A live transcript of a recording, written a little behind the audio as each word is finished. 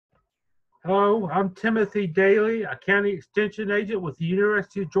Hello, I'm Timothy Daly, a county extension agent with the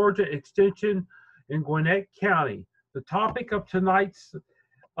University of Georgia Extension in Gwinnett County. The topic of tonight's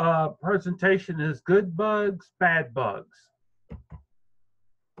presentation is good bugs, bad bugs.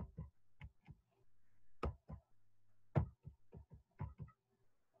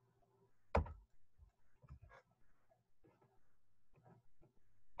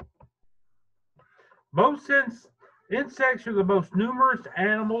 Most insects are the most numerous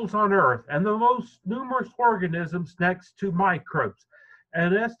animals on Earth and the most numerous organisms next to microbes.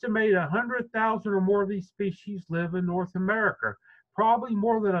 An estimated 100,000 or more of these species live in North America. Probably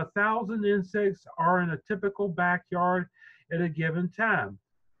more than 1,000 insects are in a typical backyard at a given time.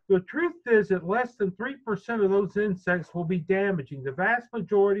 The truth is that less than 3% of those insects will be damaging. The vast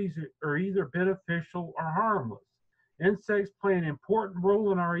majority are either beneficial or harmless. Insects play an important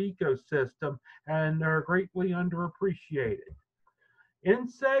role in our ecosystem and they're greatly underappreciated.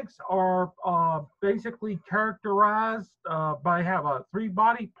 Insects are basically characterized by have three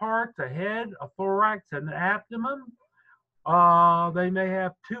body parts: a head, a thorax, and an abdomen. They may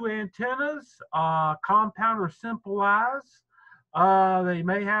have two antennas, compound or simple eyes. They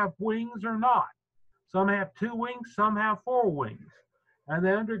may have wings or not. Some have two wings, some have four wings. And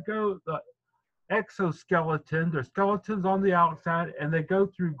they undergo the exoskeleton, their skeletons on the outside, and they go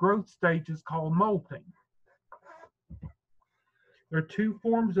through growth stages called molting. There are two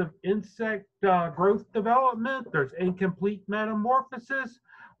forms of insect growth development. There's incomplete metamorphosis,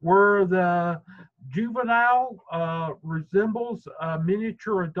 where the juvenile resembles a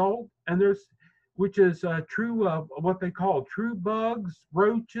miniature adult, and there's which is true of what they call true bugs,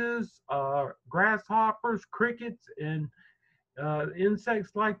 roaches, grasshoppers, crickets, and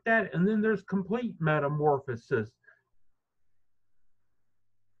insects like that. And then there's complete metamorphosis.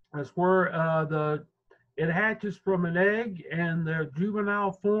 That's where it hatches from an egg and the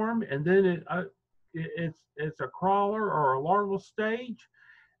juvenile form, and then it's a crawler or a larval stage,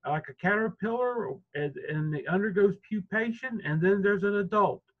 like a caterpillar, and it undergoes pupation, and then there's an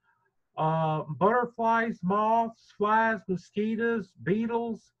adult. Butterflies, moths, flies, mosquitoes,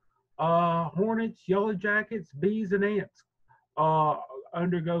 beetles, hornets, yellow jackets, bees, and ants uh,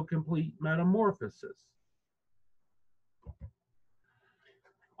 undergo complete metamorphosis.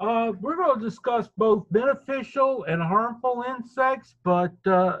 We're going to discuss both beneficial and harmful insects, but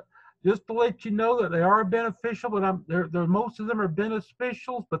just to let you know that they are beneficial, but most of them are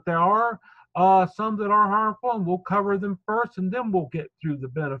beneficials, but there are some that are harmful, and we'll cover them first, and then we'll get through the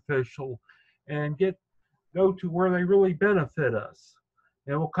beneficial and go to where they really benefit us.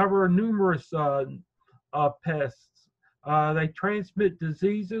 And we'll cover numerous pests. They transmit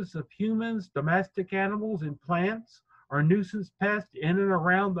diseases of humans, domestic animals, and plants, are nuisance pests in and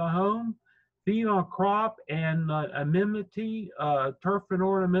around the home, feed on crop and amenity, turf and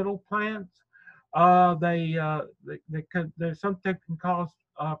ornamental plants. They sometimes can cause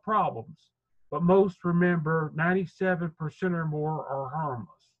problems, but most, remember, 97% or more are harmless.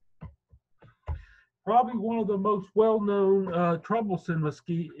 Probably one of the most well-known troublesome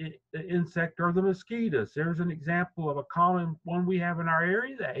insect are the mosquitoes. There's an example of a common one we have in our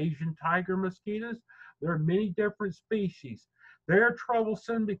area, the Asian tiger mosquitoes. There are many different species. They're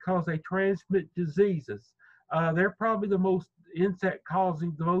troublesome because they transmit diseases. They're probably the most insect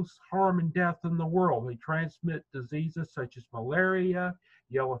causing the most harm and death in the world. They transmit diseases such as malaria,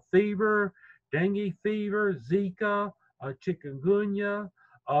 yellow fever, dengue fever, Zika, chikungunya,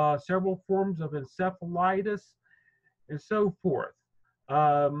 several forms of encephalitis, and so forth.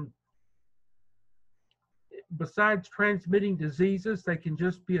 Um, Besides transmitting diseases, they can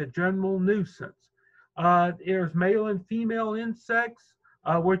just be a general nuisance. There's male and female insects.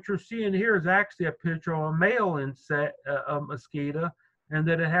 What you're seeing here is actually a picture of a male insect, a mosquito, and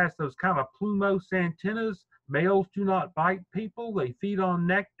that it has those kind of plumose antennas. Males do not bite people, they feed on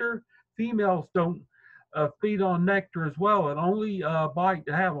nectar. Females don't feed on nectar as well, and only bite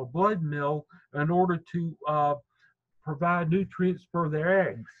to have a blood meal in order to provide nutrients for their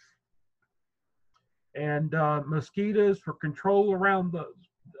eggs. And mosquitoes, for control around the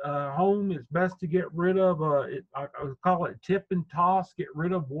home, it's best to get rid of, I call it tip and toss, get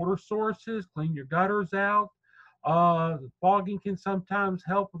rid of water sources, clean your gutters out. Fogging can sometimes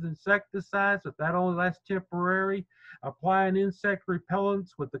help with insecticides, but that only lasts temporary. Applying insect repellents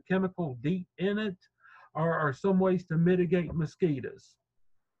with the chemical DEET in it are some ways to mitigate mosquitoes.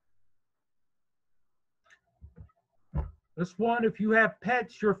 This one, if you have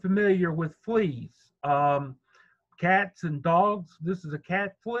pets, you're familiar with fleas. Cats and dogs. This is a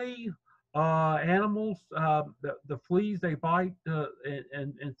cat flea. Animals, the fleas, they bite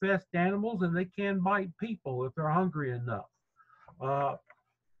and infest animals, and they can bite people if they're hungry enough. Uh,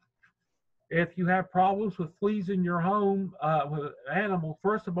 If you have problems with fleas in your home with animals,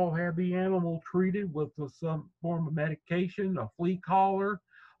 first of all, have the animal treated with some form of medication, a flea collar,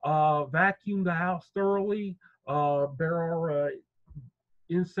 vacuum the house thoroughly. There are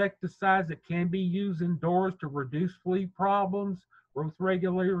insecticides that can be used indoors to reduce flea problems, growth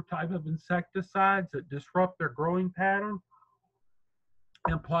regulator type of insecticides that disrupt their growing pattern,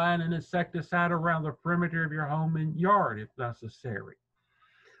 and applying an insecticide around the perimeter of your home and yard if necessary.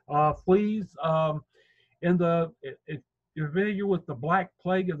 Fleas, if you're familiar with the Black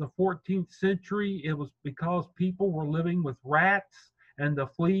Plague of the 14th century, it was because people were living with rats and the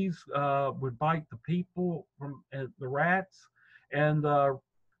fleas would bite the people from the rats, and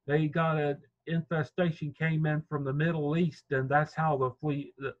they got an infestation came in from the Middle East, and that's how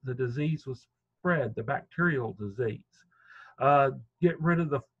the disease was spread, the bacterial disease. Get rid of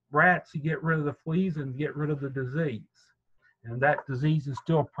the rats, you get rid of the fleas, and get rid of the disease. And that disease is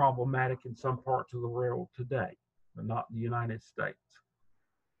still problematic in some parts of the world today, but not in the United States.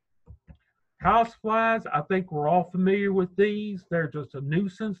 House flies, I think we're all familiar with these. They're just a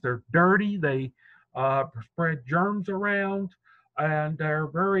nuisance. They're dirty. They spread germs around, and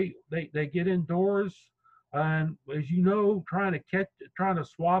they get indoors. And as you know, trying to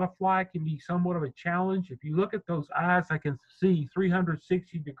swat a fly can be somewhat of a challenge. If you look at those eyes, I can see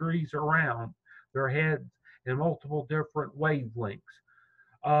 360 degrees around their heads in multiple different wavelengths.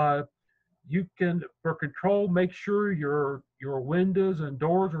 You can, for control, make sure your windows and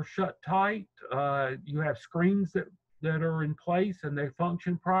doors are shut tight. You have screens that are in place and they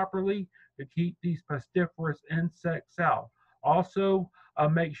function properly to keep these pestiferous insects out. Also,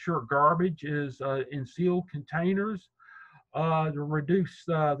 make sure garbage is in sealed containers to reduce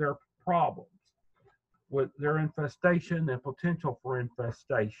their problems with their infestation and potential for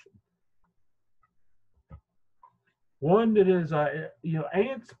infestation. One that is,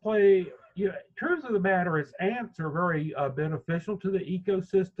 ants play, truth of the matter is ants are very beneficial to the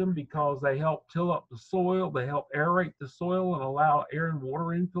ecosystem because they help till up the soil, they help aerate the soil and allow air and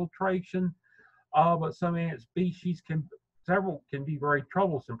water infiltration. But some ant species several can be very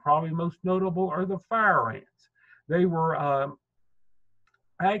troublesome. Probably most notable are the fire ants. They were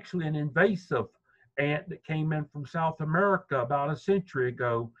actually an invasive ant that came in from South America about a century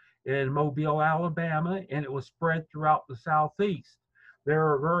ago in Mobile, Alabama, and it was spread throughout the Southeast.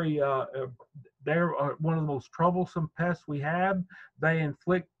 They're one of the most troublesome pests we have. They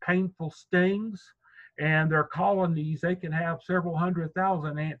inflict painful stings, and their colonies, they can have several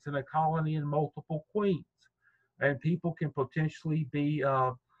 100,000 ants in a colony and multiple queens. And people can potentially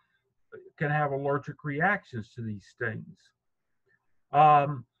can have allergic reactions to these stings.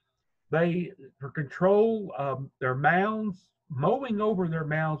 For control, their mounds, mowing over their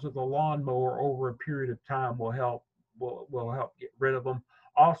mounds with a lawnmower over a period of time will help get rid of them.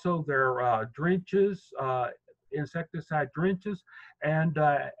 Also, their drenches, insecticide drenches, and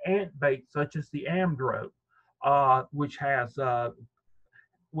ant bait such as the Amdro,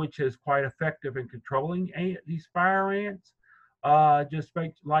 which is quite effective in controlling these fire ants. Just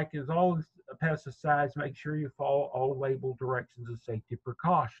like as all pesticides, make sure you follow all label directions and safety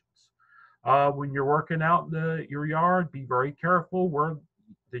precautions. When you're working out in your yard, be very careful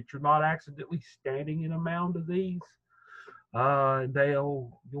that you're not accidentally standing in a mound of these.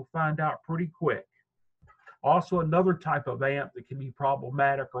 You'll find out pretty quick. Also, another type of ant that can be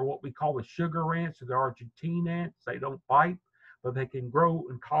problematic are what we call the sugar ants or the Argentine ants. They don't bite, but they can grow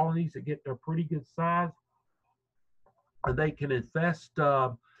in colonies that get to a pretty good size. And they can infest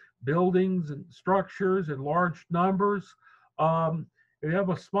buildings and structures in large numbers. If you have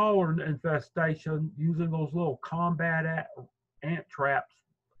a smaller infestation, using those little combat ant traps,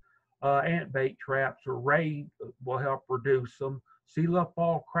 ant bait traps, or raid will help reduce them. Seal up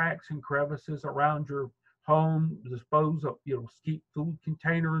all cracks and crevices around your home. Dispose of, keep food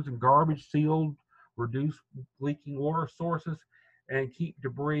containers and garbage sealed. Reduce leaking water sources, and keep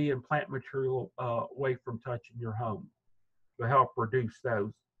debris and plant material away from touching your home to help reduce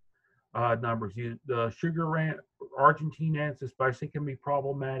those numbers. The sugar ant, Argentine ants especially, can be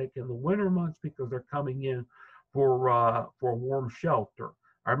problematic in the winter months because they're coming in for warm shelter.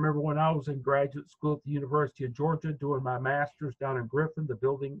 I remember when I was in graduate school at the University of Georgia doing my master's down in Griffin, the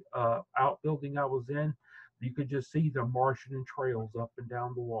outbuilding I was in, you could just see the Martian trails up and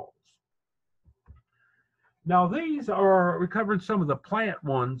down the walls. Now we're covering some of the plant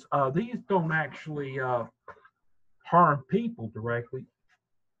ones. These don't actually harm people directly,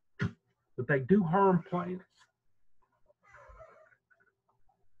 but they do harm plants.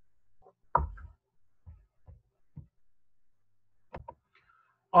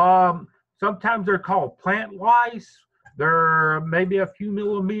 Sometimes they're called plant lice. They're maybe a few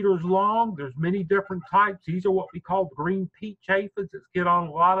millimeters long. There's many different types. These are what we call green peach aphids that get on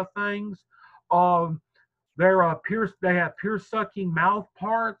a lot of things. Um, they have pure-sucking mouth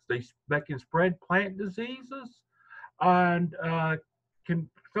parts. They can spread plant diseases, and can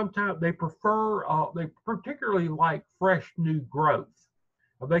sometimes they particularly like fresh new growth.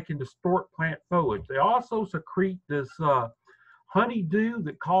 They can distort plant foliage. They also secrete this honeydew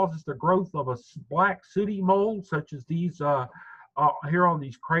that causes the growth of a black sooty mold, such as these here on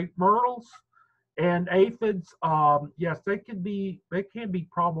these crepe myrtles. And aphids, yes, they can be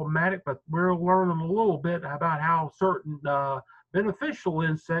problematic, but we're learning a little bit about how certain beneficial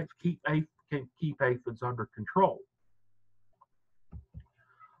insects can keep aphids under control.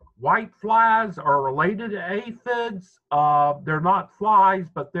 White flies are related to aphids. They're not flies,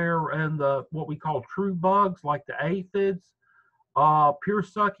 but they're in what we call true bugs, like the aphids. Pure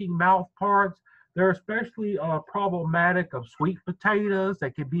sucking mouth parts. They're especially problematic of sweet potatoes. They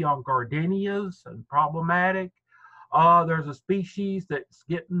can be on gardenias and problematic. There's a species that's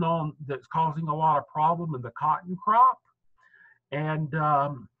causing a lot of problem in the cotton crop, and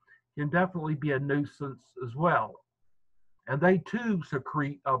can definitely be a nuisance as well. And they too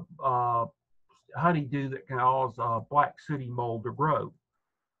secrete a honeydew that can cause black sooty mold to grow.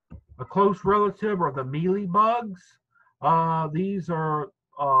 A close relative are the mealybugs. These are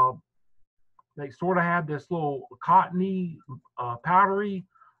they sort of have this little cottony, powdery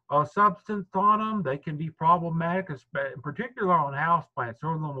substance on them. They can be problematic, in particular on houseplants.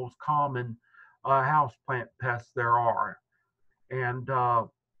 They're the most common houseplant pests there are, and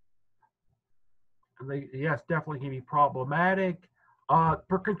they, yes, definitely can be problematic.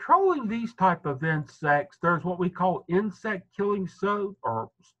 For controlling these type of insects, there's what we call insect killing soap or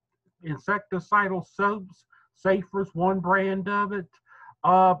insecticidal soaps. Safer's one brand of it.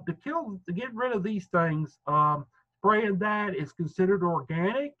 To get rid of these things, spraying that is considered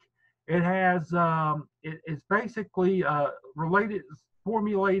organic. It has it's basically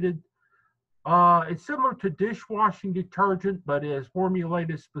formulated. It's similar to dishwashing detergent, but is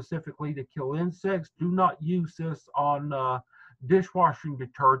formulated specifically to kill insects. Do not use this on dishwashing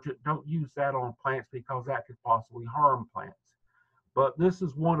detergent. Don't use that on plants because that could possibly harm plants. But this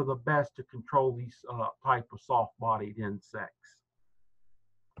is one of the best to control these type of soft-bodied insects.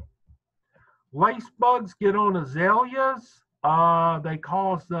 Lace bugs get on azaleas.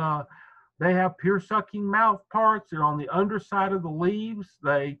 They have pure-sucking mouth parts. They're on the underside of the leaves.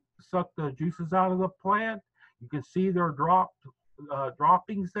 They suck the juices out of the plant. You can see their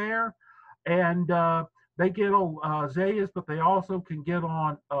droppings there. And they get on azaleas, but they also can get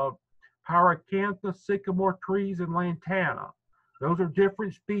on pyracantha, sycamore trees, and lantana. Those are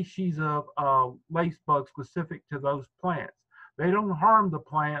different species of lace bugs specific to those plants. They don't harm the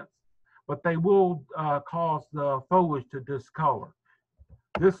plants, but they will cause the foliage to discolor.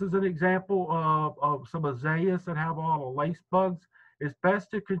 This is an example of some azaleas that have a lot of lace bugs. It's best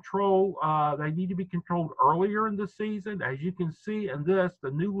to control, they need to be controlled earlier in the season. As you can see in this,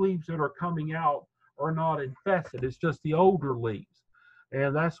 the new leaves that are coming out are not infested. It's just the older leaves.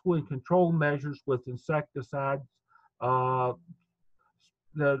 And that's when control measures with insecticides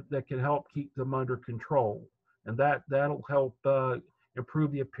that can help keep them under control. And that'll help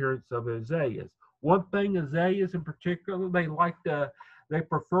improve the appearance of azaleas. One thing, azaleas in particular, they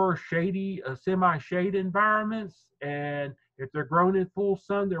prefer shady, semi-shade environments, and if they're grown in full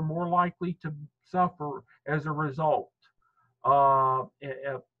sun, they're more likely to suffer as a result of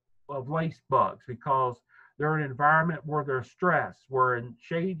lace bugs because they're in an environment where they're stressed. Where in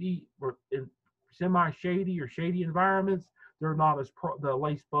semi-shady or shady environments, they're not as the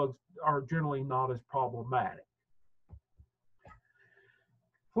lace bugs are generally not as problematic.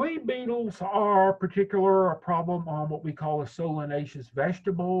 Flea beetles are a problem on what we call the solanaceous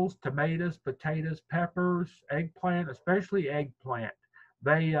vegetables, tomatoes, potatoes, peppers, eggplant, especially eggplant.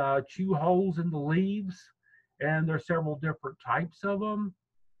 They chew holes in the leaves, and there's several different types of them.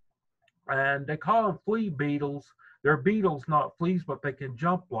 And they call them flea beetles. They're beetles, not fleas, but they can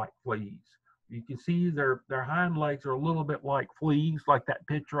jump like fleas. You can see their hind legs are a little bit like fleas, like that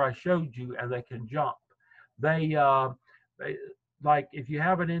picture I showed you, and they can jump. They like if you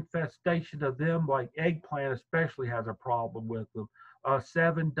have an infestation of them, like eggplant especially has a problem with them.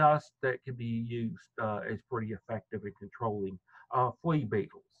 Sevin dust that can be used is pretty effective in controlling flea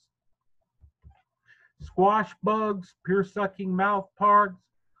beetles. Squash bugs, pure-sucking mouth parts.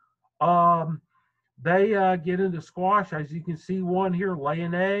 They get into squash, as you can see one here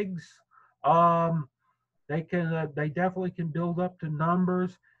laying eggs. They definitely can build up to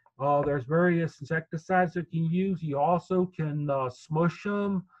numbers. There's various insecticides that you can use. You also can smush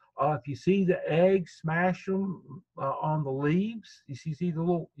them If you see the eggs, smash them on the leaves. You see the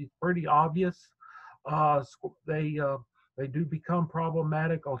little, it's pretty obvious. They do become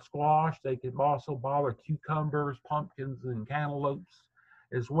problematic on squash. They can also bother cucumbers, pumpkins, and cantaloupes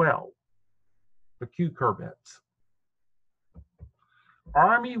as well, the cucurbits.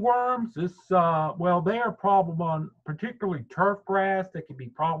 Army worms, well, they are a problem on particularly turf grass. They can be a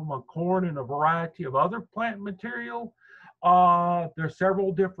problem on corn and a variety of other plant material. There's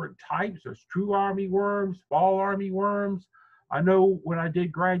several different types. There's true army worms, fall army worms. I know when I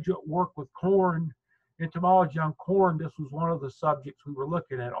did graduate work with corn, entomology on corn, this was one of the subjects we were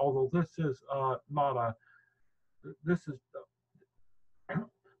looking at, although this is not a, this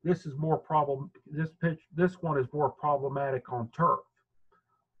is more problem, this one is more problematic on turf.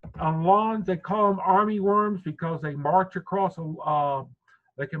 On lawns, they call them army worms because they march across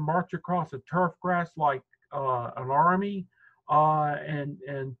they can march across a turf grass like an army,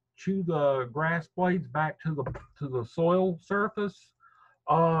 and chew the grass blades back to the soil surface.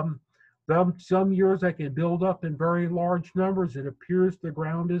 Some years they can build up in very large numbers. It appears the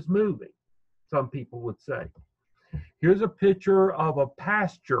ground is moving, some people would say. Here's a picture of a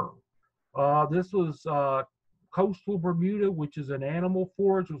pasture. This was coastal Bermuda, which is an animal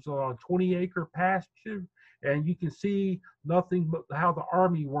forage. It was on a 20-acre pasture, and you can see nothing but how the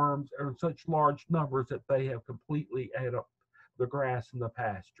army worms are in such large numbers that they have completely ate up the grass in the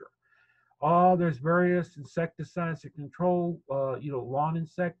pasture. There's various insecticides to control, lawn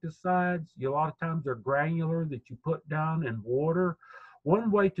insecticides. A lot of times they're granular that you put down in water.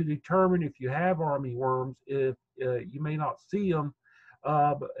 One way to determine if you have army worms, if you may not see them,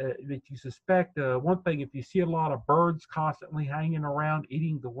 but you suspect, one thing, if you see a lot of birds constantly hanging around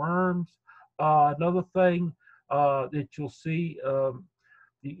eating the worms. Another thing that you'll see,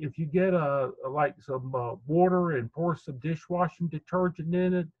 if you get like some water and pour some dishwashing detergent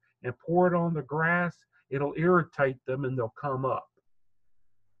in it and pour it on the grass, it'll irritate them and they'll come up.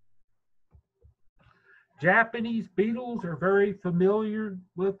 Japanese beetles are very familiar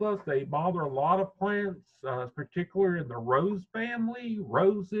with us. They bother a lot of plants, particularly in the rose family,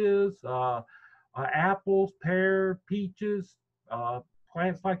 roses, apples, pear, peaches,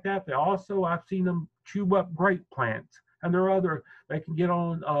 plants like that. They also, I've seen them chew up grape plants, and they can get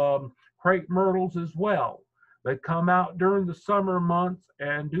on crepe myrtles as well. They come out during the summer months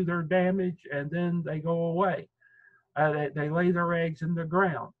and do their damage, and then they go away. They lay their eggs in the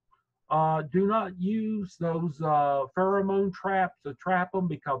ground. Do not use those pheromone traps to trap them,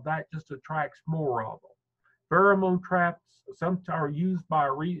 because that just attracts more of them. Pheromone traps sometimes are used by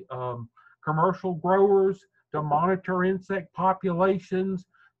commercial growers to monitor insect populations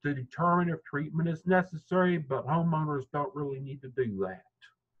to determine if treatment is necessary, but homeowners don't really need to do that.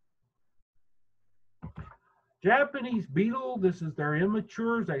 Japanese beetle, this is their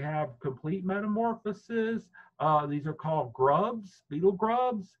immatures. They have complete metamorphosis. These are called grubs, beetle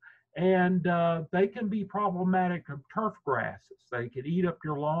grubs. And they can be problematic of turf grasses. They can eat up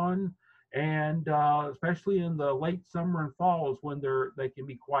your lawn, and especially in the late summer and fall is when they can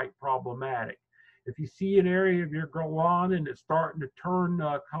be quite problematic. If you see an area of your lawn and it's starting to turn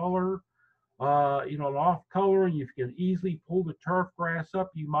color, an off color, and you can easily pull the turf grass up,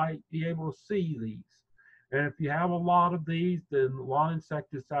 you might be able to see these. And if you have a lot of these, then lawn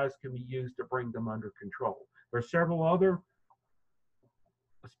insecticides can be used to bring them under control. There are several other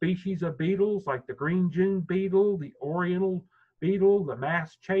species of beetles like the green June beetle, the oriental beetle, the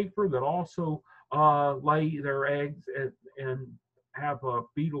masked chafer that also lay their eggs and have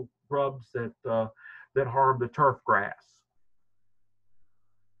beetle grubs that harm the turf grass.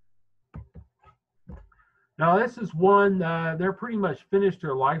 Now this is one, they're pretty much finished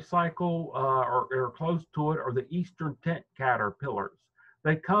their life cycle or close to it, or the eastern tent caterpillars.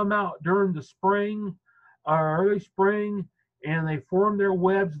 They come out during the spring, early spring, and they form their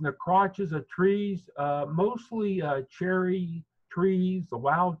webs in the crotches of trees, mostly cherry trees, the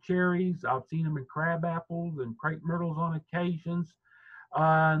wild cherries. I've seen them in crab apples and crepe myrtles on occasions.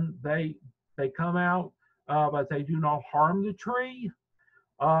 They come out, but they do not harm the tree.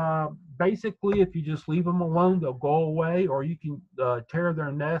 Basically, if you just leave them alone, they'll go away, or you can tear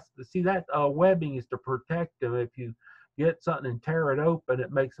their nest. See, that webbing is to protect them. If you get something and tear it open,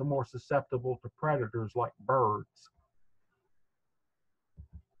 it makes them more susceptible to predators like birds.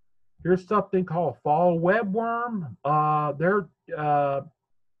 Here's something called fall webworm. They're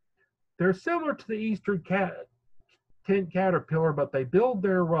similar to the eastern tent caterpillar, but they build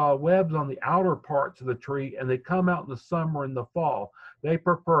their webs on the outer parts of the tree, and they come out in the summer and the fall. They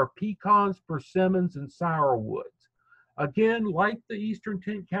prefer pecans, persimmons, and sourwoods. Again, like the eastern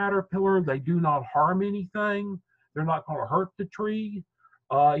tent caterpillar, they do not harm anything. They're not going to hurt the tree.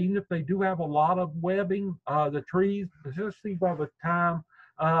 Even if they do have a lot of webbing, the trees, especially by the time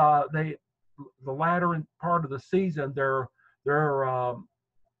they the latter part of the season, they're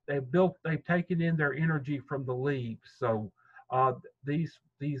they've taken in their energy from the leaves. So uh, these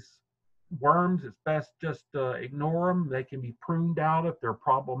worms, it's best just ignore them. They can be pruned out if they're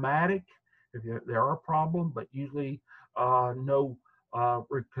problematic, if they are a problem, but usually no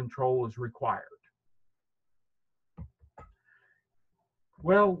control is required.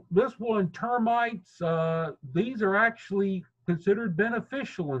 Well, this one, termites, these are actually considered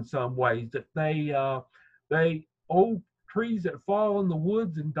beneficial in some ways. That they old trees that fall in the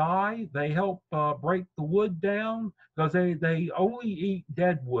woods and die, they help break the wood down because they only eat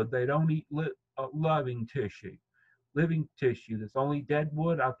dead wood. They don't eat living tissue. Living tissue that's only dead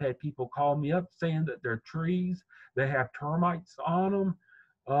wood. I've had people call me up saying that their trees, they have termites on them.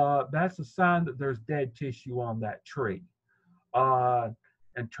 That's a sign that there's dead tissue on that tree. Uh,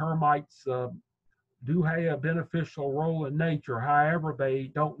 and termites do have a beneficial role in nature. However, they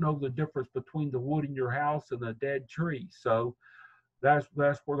don't know the difference between the wood in your house and a dead tree. So that's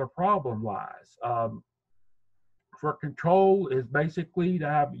where the problem lies. For control is basically to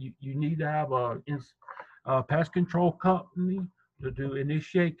have you need to have a pest control company to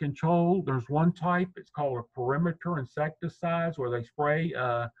initiate control. There's one type, it's called a perimeter insecticides, where they spray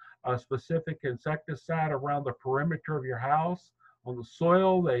a specific insecticide around the perimeter of your house. On the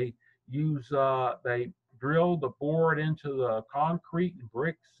soil, they use they drill the board into the concrete and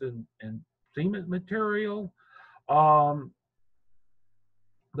bricks and cement material to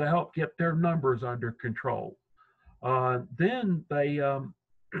help get their numbers under control. Then they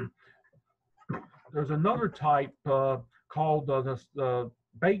there's another type called the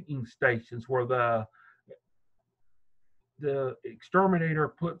baiting stations, where the exterminator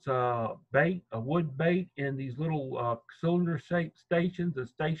puts a wood bait in these little cylinder-shaped stations and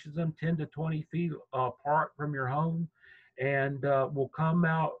stations them 10 to 20 feet apart from your home, and will come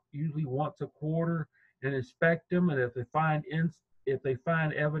out usually once a quarter and inspect them. And if they find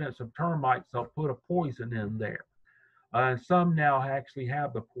evidence of termites, they'll put a poison in there. And some now actually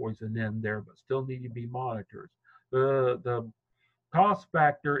have the poison in there, but still need to be monitored. The cost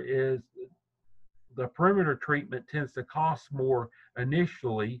factor is the perimeter treatment tends to cost more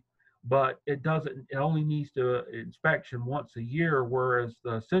initially, but it only needs to inspection once a year, whereas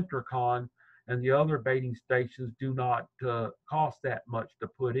the Centricon and the other baiting stations do not cost that much to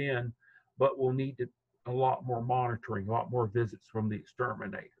put in, but will need a lot more monitoring, a lot more visits from the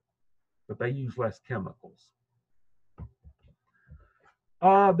exterminator. But they use less chemicals.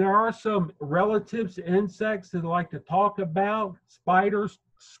 There are some relatives to insects that I like to talk about: spiders,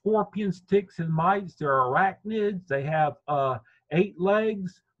 scorpions, ticks, and mites. They're arachnids. They have 8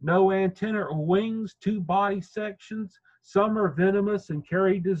 legs, no antenna or wings, 2 body sections. Some are venomous and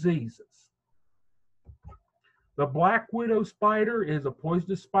carry diseases. The black widow spider is a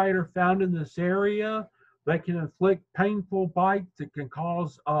poisonous spider found in this area. They can inflict painful bites that can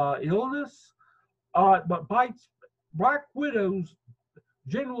cause illness. But black widows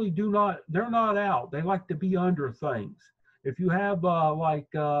generally they're not out. They like to be under things. If you have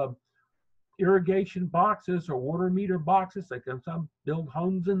irrigation boxes or water meter boxes, they can some build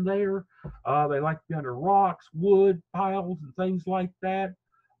homes in there. They like to be under rocks, wood piles, and things like that.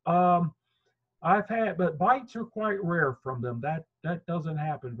 But bites are quite rare from them. That doesn't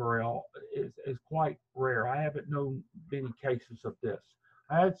happen very often. It's quite rare. I haven't known many cases of this.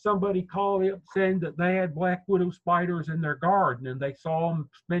 I had somebody call me up saying that they had black widow spiders in their garden and they saw them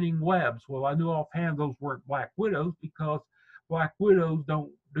spinning webs. Well, I knew offhand those weren't black widows, because black widows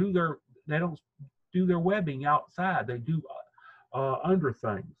don't do their webbing outside. They do under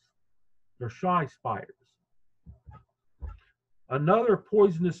things. They're shy spiders. Another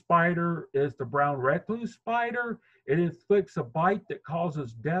poisonous spider is the brown recluse spider. It inflicts a bite that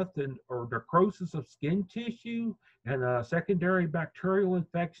causes death or necrosis of skin tissue, and secondary bacterial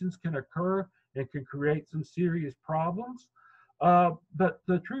infections can occur and can create some serious problems. But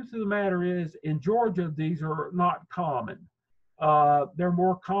the truth of the matter is, in Georgia, these are not common. They're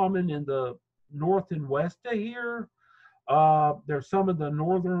more common in the north and west of here. There's some of the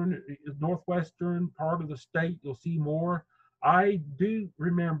northwestern part of the state, you'll see more. I do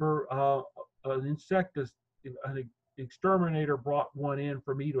remember an exterminator brought one in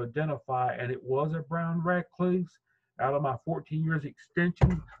for me to identify, and it was a brown recluse. Out of my 14 years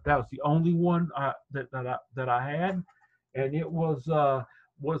extension, that was the only one that I had, and it was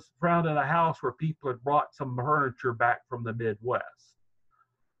found in a house where people had brought some furniture back from the Midwest.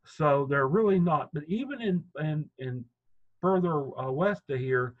 So they're really not. But even in further west of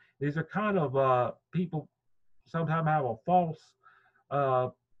here, these are kind of people sometimes have a false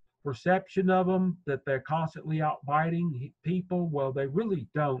perception of them that they're constantly out biting people. Well, they really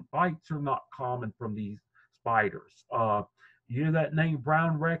don't. Bites are not common from these spiders. You hear that name,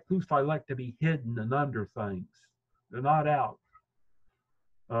 brown recluse? They like to be hidden and under things. They're not out.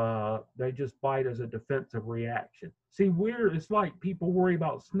 They just bite as a defensive reaction. See, it's like people worry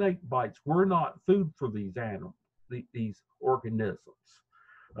about snake bites. We're not food for these animals, these organisms.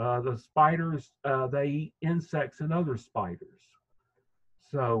 The spiders, they eat insects and other spiders.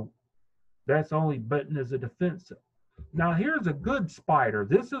 So that's only bitten as a defensive. Now here's a good spider.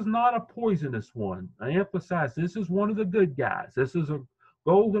 This is not a poisonous one. I emphasize this is one of the good guys. This is a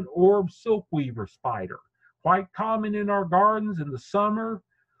golden orb silkweaver spider. Quite common in our gardens in the summer.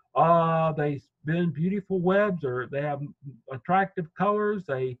 They spin beautiful webs, or they have attractive colors.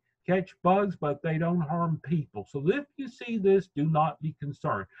 They catch bugs, but they don't harm people. So if you see this, do not be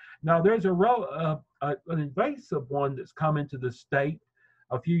concerned. Now there's an invasive one that's come into the state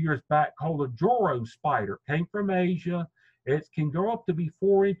a few years back called a Joro spider. Came from Asia. It can grow up to be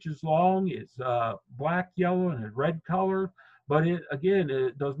 4 inches long. It's black, yellow, and a red color. But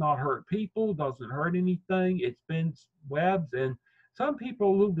it does not hurt people, doesn't hurt anything. It spins webs, and some people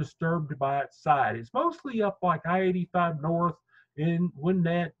are a little disturbed by its side. It's mostly up like I-85 North in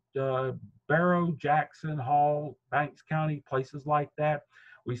Winnett, Barrow, Jackson, Hall, Banks County, places like that.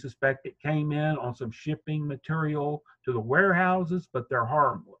 We suspect it came in on some shipping material to the warehouses, but they're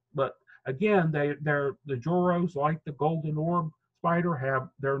harmless. But again, they're the Joros, like the golden orb spider,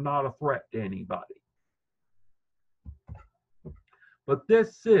 they're not a threat to anybody. But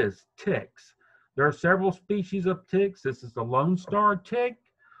this is ticks. There are several species of ticks. This is the Lone Star tick.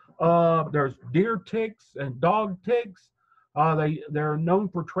 There's deer ticks and dog ticks. They're known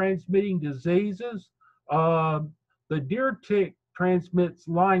for transmitting diseases. The deer tick transmits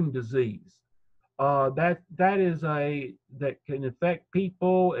Lyme disease. That can affect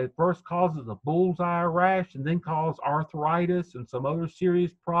people. It first causes a bullseye rash and then cause arthritis and some other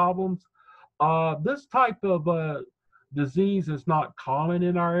serious problems. This type of disease is not common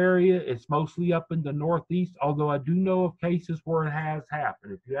in our area. It's mostly up in the Northeast, although I do know of cases where it has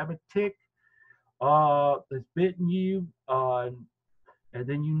happened. If you have a tick that's bitten you, and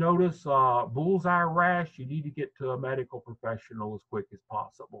then you notice bullseye rash, you need to get to a medical professional as quick as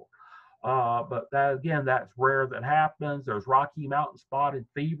possible. But that's rare that happens. There's Rocky Mountain spotted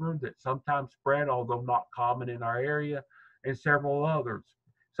fever that sometimes spread, although not common in our area, and several others.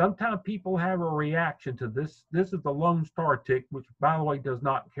 Sometimes people have a reaction to this. This is the Lone Star tick, which, by the way, does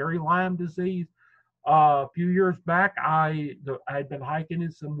not carry Lyme disease. A few years back, I had been hiking in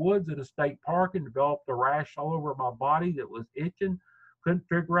some woods at a state park and developed a rash all over my body that was itching. Couldn't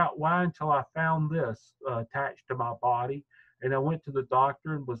figure out why until I found this attached to my body. And I went to the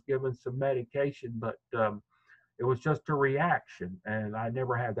doctor and was given some medication, but it was just a reaction. And I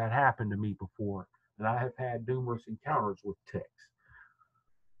never had that happen to me before. And I have had numerous encounters with ticks.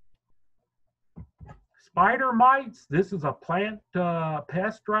 Spider mites, this is a plant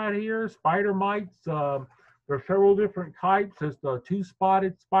pest right here. Spider mites, there are several different types. There's the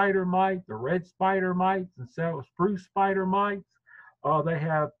two-spotted spider mite, the red spider mites, and several spruce spider mites. They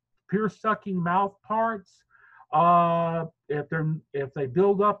have pierce-sucking mouth parts. If they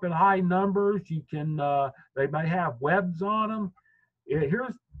build up in high numbers, they may have webs on them.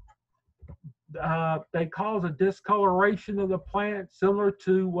 They cause a discoloration of the plant, similar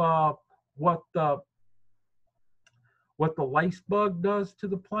to what the lace bug does to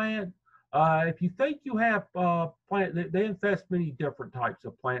the plant. If you think you have plant, they infest many different types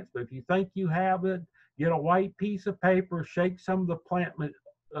of plants, but if you think you have it, get a white piece of paper, shake some of the plant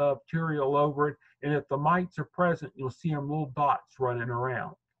material over it, and if the mites are present, you'll see them little dots running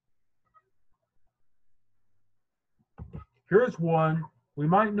around. Here's one. We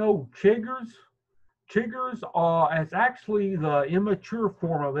might know chiggers. Chiggers is actually the immature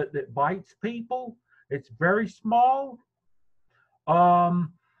form of it that bites people. It's very small.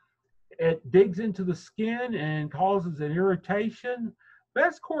 It digs into the skin and causes an irritation.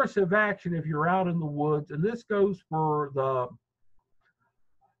 Best course of action if you're out in the woods, and this goes for the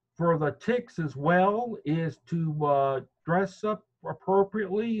ticks as well, is to dress up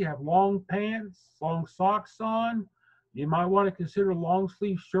appropriately, have long pants, long socks on. You might want to consider long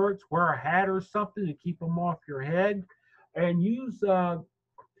sleeve shirts, wear a hat or something to keep them off your head, and use that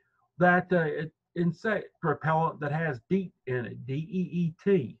insect repellent that has DEET in it,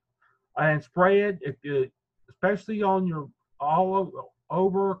 DEET, and spray it, especially on all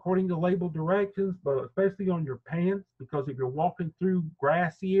over according to label directions, but especially on your pants, because if you're walking through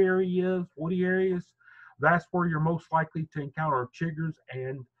grassy areas, woody areas, that's where you're most likely to encounter chiggers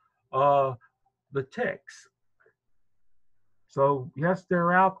and the ticks. So yes,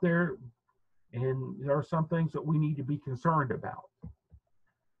 they're out there, and there are some things that we need to be concerned about.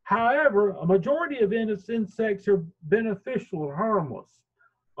 However, a majority of insects are beneficial or harmless.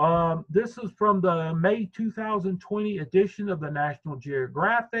 This is from the May 2020 edition of the National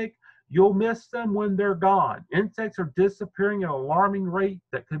Geographic. You'll miss them when they're gone. Insects are disappearing at an alarming rate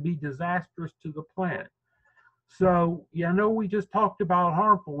that could be disastrous to the planet. So, yeah, I know we just talked about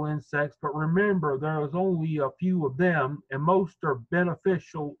harmful insects, but remember, there's only a few of them, and most are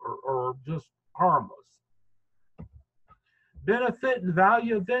beneficial or just harmless. Benefit and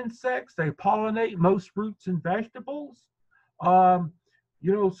value of insects: they pollinate most fruits and vegetables. Um,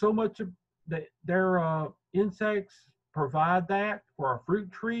 so much of their insects provide that for our fruit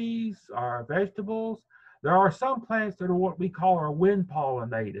trees, our vegetables. There are some plants that are what we call are wind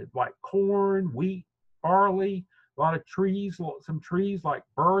pollinated, like corn, wheat, barley. A lot of trees, some trees like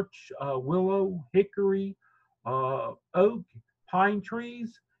birch, willow, hickory, oak, pine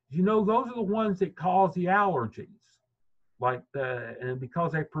trees. Those are the ones that cause the allergies. And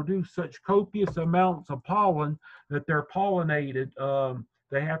because they produce such copious amounts of pollen that they're pollinated,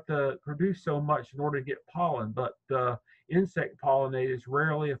 they have to produce so much in order to get pollen. But insect pollinators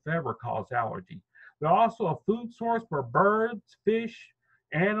rarely, if ever, cause allergy. They're also a food source for birds, fish,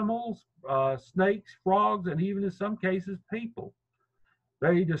 animals, snakes, frogs, and even in some cases, people.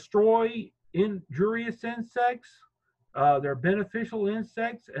 They destroy injurious insects. They're beneficial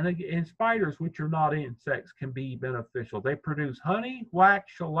insects, and spiders, which are not insects, can be beneficial. They produce honey,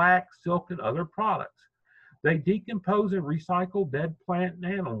 wax, shellac, silk, and other products. They decompose and recycle dead plant and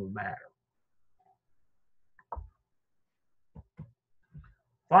animal matter.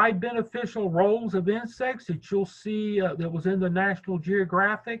 5 beneficial roles of insects that you'll see that was in the National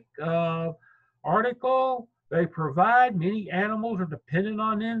Geographic article. They provide, many animals are dependent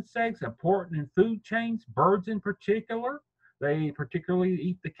on insects, important in food chains, birds in particular. They particularly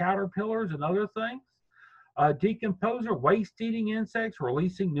eat the caterpillars and other things. Decomposer, waste-eating insects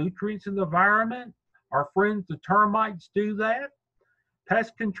releasing nutrients in the environment. Our friends the termites do that.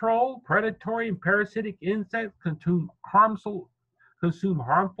 Pest control, predatory and parasitic insects consume harmful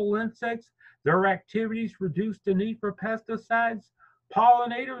insects. Their activities reduce the need for pesticides.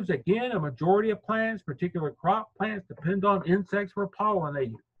 Pollinators, again, a majority of plants, particularly crop plants, depend on insects for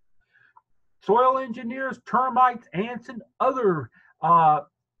pollinating. Soil engineers, termites, ants, and other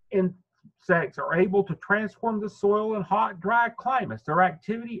insects are able to transform the soil in hot, dry climates. Their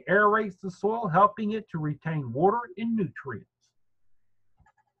activity aerates the soil, helping it to retain water and nutrients.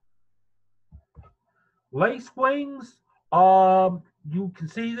 Lacewings, you can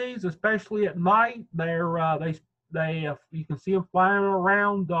see these, especially at night. You can see them flying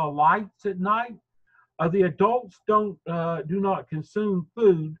around lights at night. The adults do not consume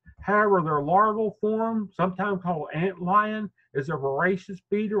food. However, their larval form, sometimes called antlion, is a voracious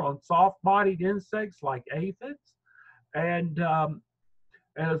feeder on soft-bodied insects like aphids. And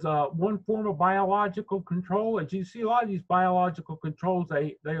as one form of biological control, as you see, a lot of these biological controls,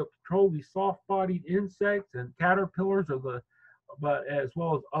 they control these soft-bodied insects and caterpillars, but as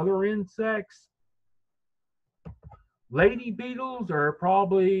well as other insects. Lady beetles are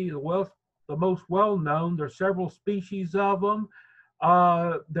probably the most well-known. There's several species of them.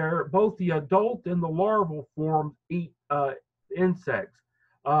 They're both the adult and the larval forms eat insects.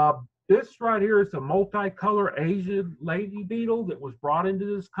 This right here is a multicolor Asian lady beetle that was brought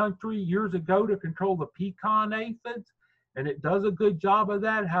into this country years ago to control the pecan aphids, and it does a good job of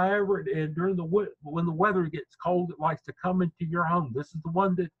that. However, when the weather gets cold, it likes to come into your home. This is the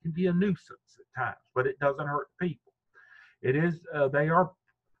one that can be a nuisance at times, but it doesn't hurt people. They are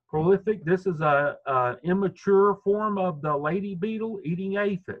prolific. This is a immature form of the lady beetle eating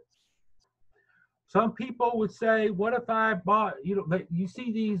aphids. Some people would say, what if I bought, you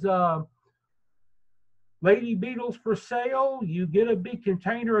see these lady beetles for sale, you get a big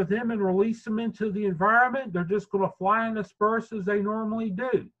container of them and release them into the environment, they're just going to fly and disperse as they normally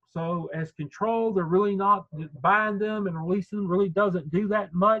do. So as control, they're really not buying them and releasing them, really doesn't do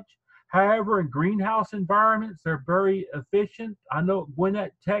that much. However, in greenhouse environments, they're very efficient. I know at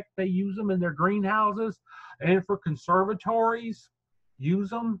Gwinnett Tech, they use them in their greenhouses, and for conservatories, use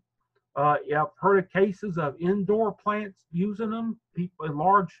them. I've heard of cases of indoor plants using them. People in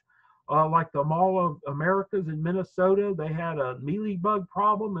large, like the Mall of Americas in Minnesota, they had a mealybug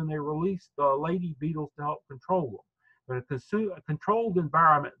problem, and they released lady beetles to help control them. But a controlled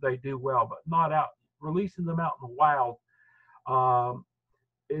environment, they do well, but not out. Releasing them out in the wild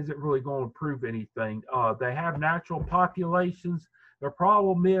isn't really going to improve anything. They have natural populations. The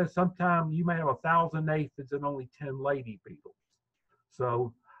problem is sometimes you may have 1,000 aphids and only 10 lady beetles.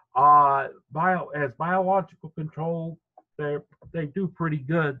 So as biological control, they do pretty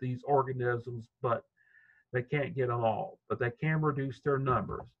good, these organisms, but they can't get them all, but they can reduce their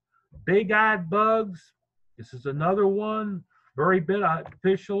numbers. Big-eyed bugs, this is another one, very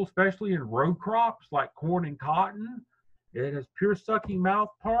beneficial, especially in row crops like corn and cotton. It has pure sucking mouth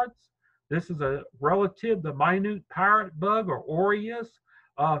parts. This is a relative, the minute parrot bug or Orius,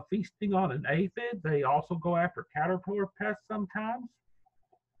 feasting on an aphid. They also go after caterpillar pests sometimes.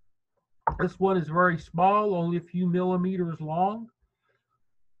 This one is very small, only a few millimeters long.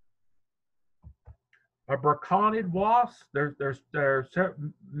 A braconid wasp, there's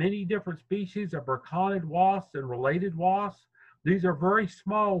many different species of braconid wasps and related wasps. These are very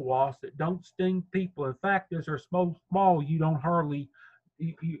small wasps that don't sting people. In fact, these are so small you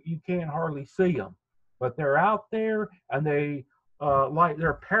can't hardly see them. But they're out there, and they're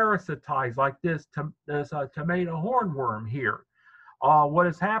parasitized like this tomato hornworm here. What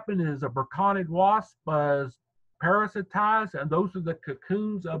has happened is a braconid wasp is parasitized, and those are the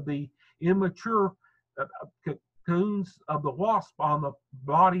cocoons of the immature cocoons of the wasp on the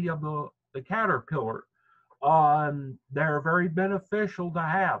body of the caterpillar. They're very beneficial to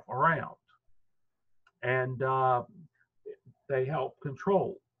have around, and they help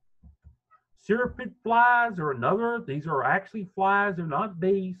control. Syrphid flies are another. These are actually flies. They're not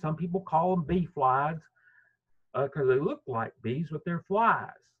bees. Some people call them bee flies because they look like bees, but they're flies.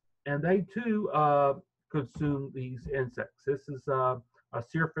 And they too consume these insects. This is a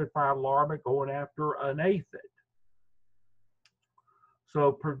syrphid fly larva going after an aphid.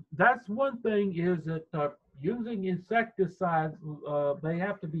 So that's one thing, is that using insecticides, they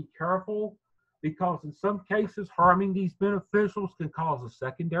have to be careful, because in some cases harming these beneficials can cause a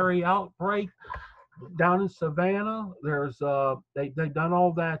secondary outbreak. Down in Savannah, there's they've done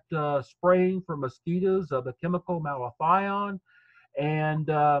all that spraying for mosquitoes of the chemical malathion, and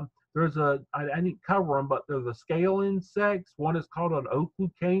there's I didn't cover them, but there's a scale insects. One is called an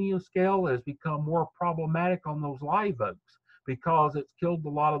Oculcania scale. It has become more problematic on those live oaks because it's killed a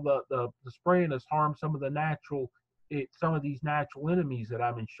lot of the spray and has harmed some of these natural enemies that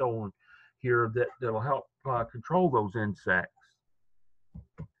I've been showing here that'll help control those insects.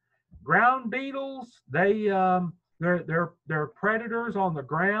 Ground beetles, they're predators on the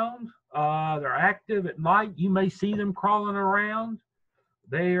ground. They're active at night. You may see them crawling around.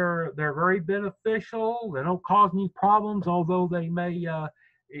 They're very beneficial. They don't cause any problems, although they may,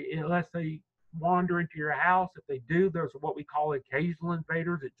 unless they wander into your house. If they do, there's what we call occasional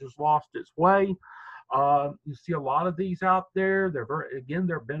invaders. It just lost its way. You see a lot of these out there.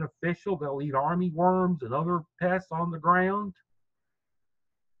 They're beneficial. They'll eat army worms and other pests on the ground.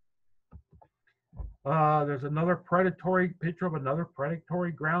 There's another picture of another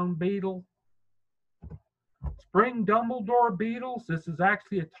predatory ground beetle. Spring Dumbledore beetles. This is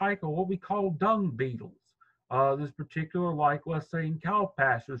actually a type of what we call dung beetles. This particular, like let's say in cow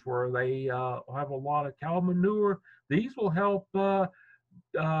pastures where they have a lot of cow manure, these will help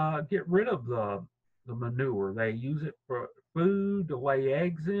get rid of the manure. They use it for food, to lay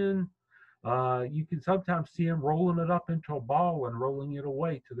eggs in. You can sometimes see them rolling it up into a ball and rolling it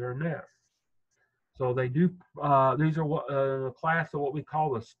away to their nest. So they do. These are a class of what we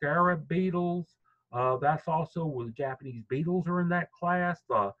call the scarab beetles. That's also where the Japanese beetles are in that class.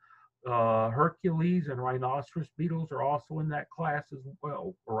 The Hercules and rhinoceros beetles are also in that class as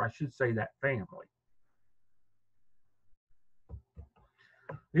well, or I should say that family.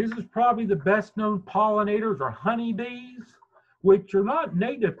 This is probably the best known pollinators are honeybees, which are not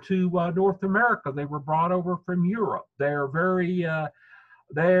native to North America. They were brought over from Europe. They're very,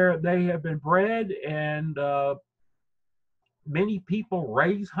 they have been bred, and many people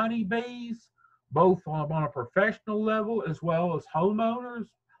raise honeybees, both on a professional level as well as homeowners.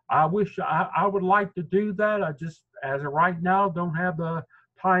 I wish I would like to do that. I just, as of right now, don't have the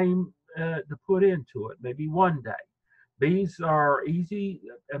time to put into it. Maybe one day. Bees are easy.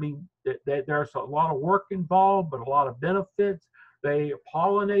 I mean, there's a lot of work involved, but a lot of benefits. They are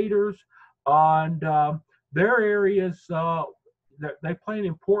pollinators, and their areas, they play an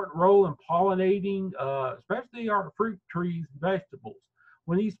important role in pollinating, especially our fruit trees and vegetables.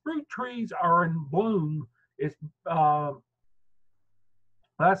 When these fruit trees are in bloom,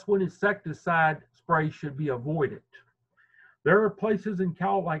 that's when insecticide spray should be avoided. There are places in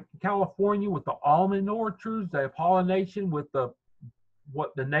California with the almond orchards, the pollination with the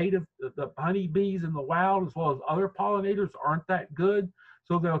honeybees in the wild, as well as other pollinators, aren't that good.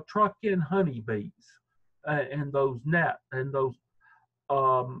 So they'll truck in honeybees and those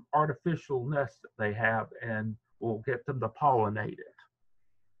artificial nests that they have, and will get them to pollinate it.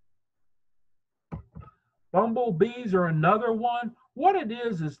 Bumblebees are another one. What it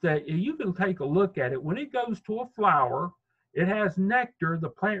is that you can take a look at it. When it goes to a flower, It has nectar, the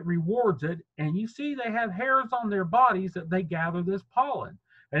plant rewards it, and you see they have hairs on their bodies that they gather this pollen.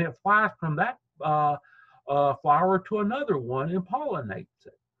 And it flies from that flower to another one and pollinates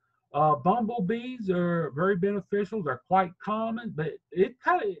it. Bumblebees are very beneficial. They're quite common, but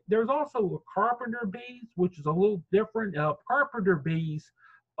there's also carpenter bees, which is a little different. Carpenter bees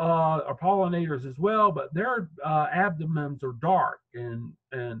are pollinators as well, but their abdomens are dark and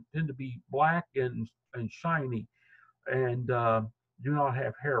tend to be black and shiny and do not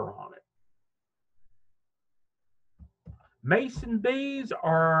have hair on it. Mason bees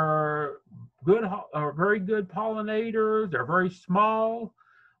are very good pollinators. They're very small,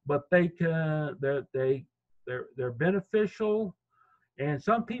 but they're beneficial. And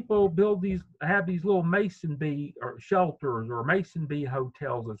some people have these little mason bee or shelters or mason bee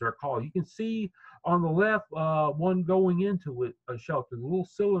hotels, as they're called. You can see on the left one going into it, a shelter, a little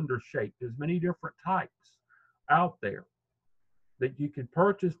cylinder shape. There's many different types out there that you can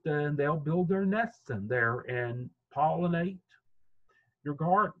purchase, and they'll build their nests in there and pollinate your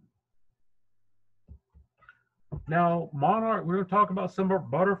garden. Now, we're going to talk about some of our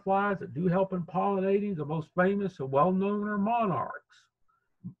butterflies that do help in pollinating. The most famous and well-known are monarchs,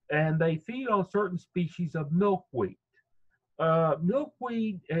 and they feed on certain species of milkweed.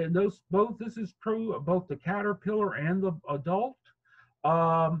 Milkweed, and this is true of both the caterpillar and the adult.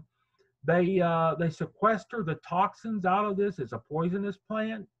 They sequester the toxins out of this. It's a poisonous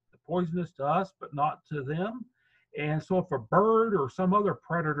plant, poisonous to us, but not to them. And so if a bird or some other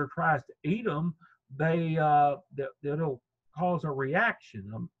predator tries to eat them, it'll cause a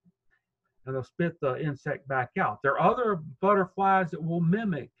reaction, and they'll spit the insect back out. There are other butterflies that will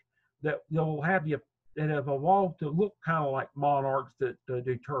mimic, that have evolved to look kind of like monarchs that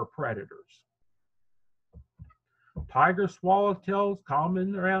deter predators. Tiger swallowtail is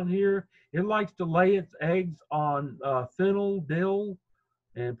common around here. It likes to lay its eggs on fennel, dill,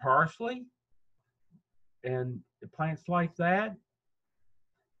 and parsley, and plants like that.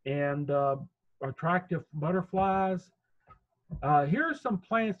 And attractive butterflies. Here are some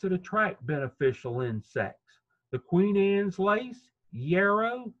plants that attract beneficial insects: the Queen Anne's lace,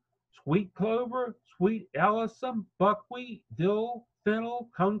 yarrow, sweet clover, sweet alyssum, buckwheat, dill, fennel,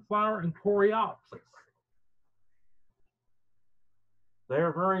 coneflower, and coreopsis.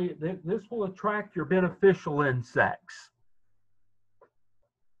 This will attract your beneficial insects.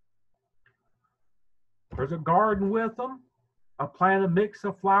 There's a garden with them. I plant a mix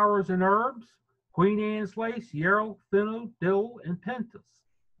of flowers and herbs: Queen Anne's lace, yarrow, fennel, dill, and pentas.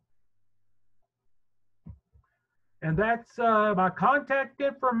 And that's my contact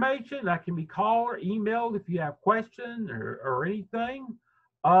information. I can be called or emailed if you have questions or anything.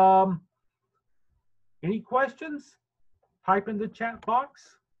 Any questions? Type in the chat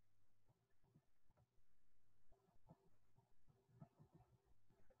box.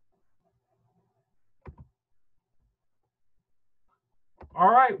 All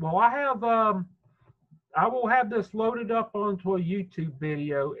right. Well, I will have this loaded up onto a YouTube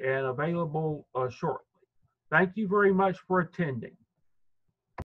video and available shortly. Thank you very much for attending.